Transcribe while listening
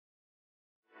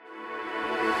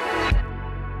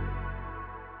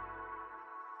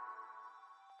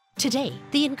Today,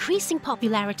 the increasing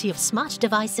popularity of smart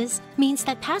devices means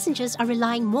that passengers are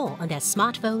relying more on their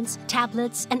smartphones,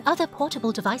 tablets, and other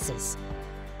portable devices.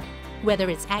 Whether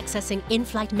it's accessing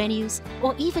in-flight menus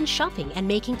or even shopping and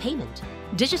making payment,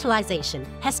 digitalization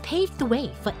has paved the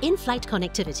way for in-flight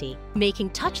connectivity,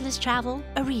 making touchless travel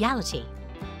a reality.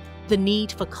 The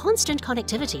need for constant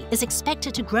connectivity is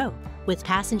expected to grow, with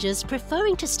passengers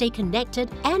preferring to stay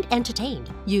connected and entertained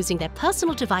using their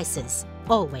personal devices,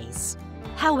 always.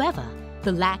 However,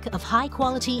 the lack of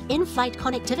high-quality in-flight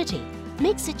connectivity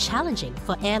makes it challenging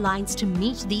for airlines to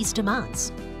meet these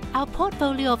demands. Our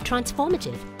portfolio of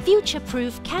transformative,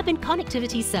 future-proof cabin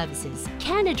connectivity services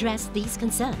can address these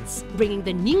concerns, bringing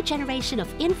the new generation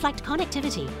of in-flight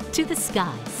connectivity to the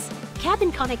skies.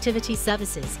 Cabin Connectivity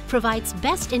Services provides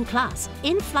best-in-class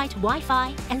in-flight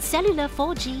Wi-Fi and cellular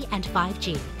 4G and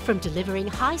 5G, from delivering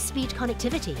high-speed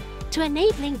connectivity to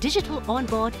enabling digital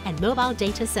onboard and mobile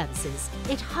data services.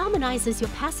 It harmonizes your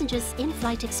passengers'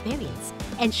 in-flight experience,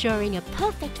 ensuring a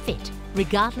perfect fit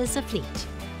regardless of fleet.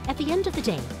 At the end of the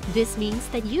day, this means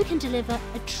that you can deliver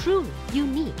a truly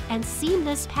unique and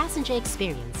seamless passenger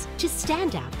experience to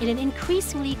stand out in an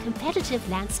increasingly competitive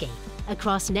landscape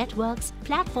across networks,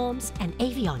 platforms, and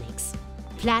avionics.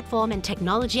 Platform and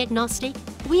technology agnostic,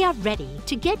 we are ready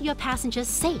to get your passengers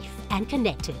safe and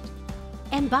connected.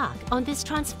 Embark on this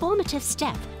transformative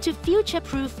step to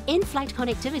future-proof in-flight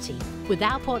connectivity with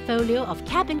our portfolio of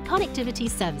cabin connectivity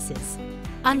services.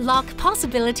 Unlock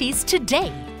possibilities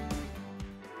today.